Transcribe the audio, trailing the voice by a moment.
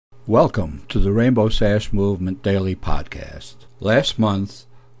Welcome to the Rainbow Sash Movement Daily Podcast. Last month,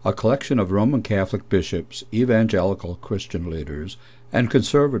 a collection of Roman Catholic bishops, evangelical Christian leaders, and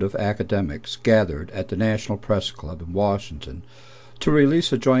conservative academics gathered at the National Press Club in Washington to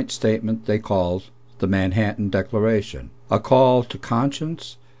release a joint statement they called the Manhattan Declaration, a call to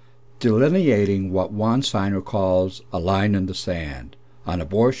conscience delineating what one signer calls a line in the sand on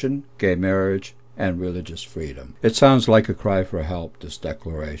abortion, gay marriage, and religious freedom. It sounds like a cry for help, this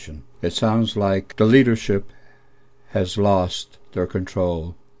declaration. It sounds like the leadership has lost their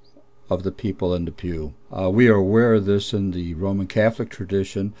control of the people in the pew. We are aware of this in the Roman Catholic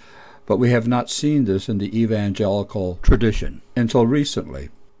tradition, but we have not seen this in the evangelical tradition until recently.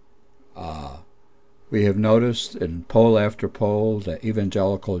 We have noticed in poll after poll that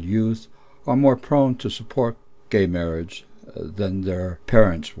evangelical youth are more prone to support gay marriage than their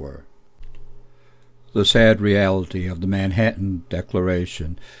parents were. The sad reality of the Manhattan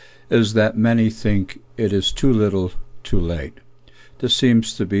Declaration is that many think it is too little, too late. This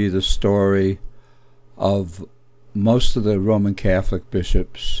seems to be the story of most of the Roman Catholic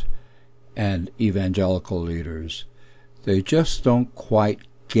bishops and evangelical leaders. They just don't quite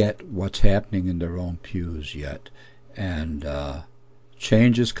get what's happening in their own pews yet. And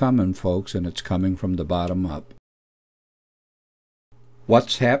change is coming, folks, and it's coming from the bottom up.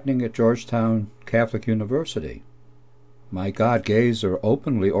 What's happening at Georgetown Catholic University? My God, gays are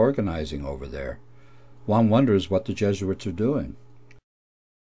openly organizing over there. One wonders what the Jesuits are doing.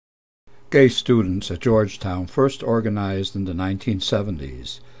 Gay students at Georgetown first organized in the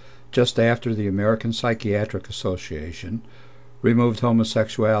 1970s, just after the American Psychiatric Association removed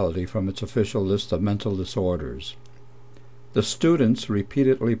homosexuality from its official list of mental disorders. The students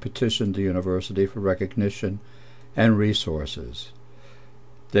repeatedly petitioned the university for recognition and resources.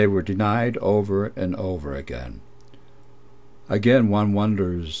 They were denied over and over again. Again, one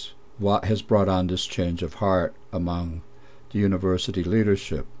wonders what has brought on this change of heart among the university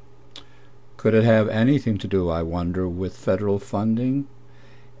leadership. Could it have anything to do, I wonder, with federal funding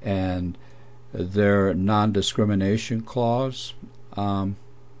and their non-discrimination clause?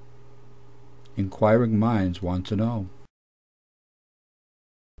 Inquiring minds want to know.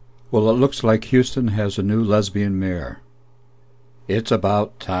 Well, it looks like Houston has a new lesbian mayor. It's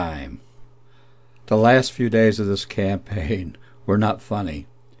about time. The last few days of this campaign were not funny.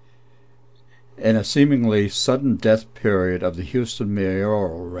 In a seemingly sudden death period of the Houston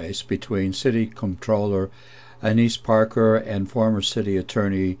mayoral race between City Comptroller Anise Parker and former City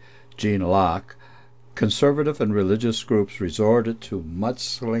Attorney Gene Locke, conservative and religious groups resorted to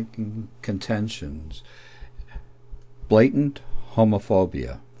mudslinging contentions. Blatant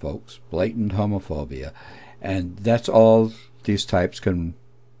homophobia, folks. Blatant homophobia. And that's all these types can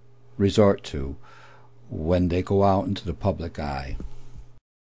resort to when they go out into the public eye.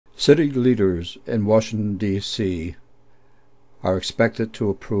 City leaders in Washington, D.C. are expected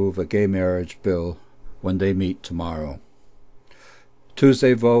to approve a gay marriage bill when they meet tomorrow.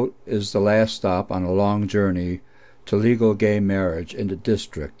 Tuesday vote is the last stop on a long journey to legal gay marriage in the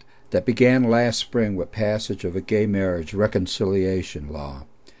district that began last spring with passage of a gay marriage reconciliation law.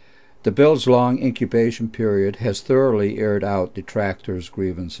 The bill's long incubation period has thoroughly aired out detractors'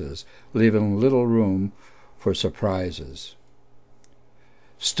 grievances, leaving little room for surprises.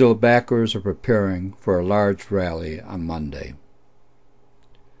 Still, backers are preparing for a large rally on Monday.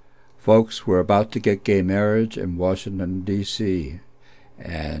 Folks, we're about to get gay marriage in Washington, D.C.,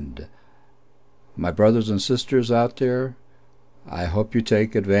 and my brothers and sisters out there, I hope you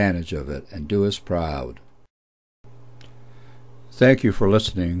take advantage of it and do us proud. Thank you for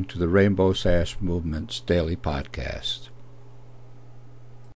listening to the Rainbow Sash Movement's Daily Podcast.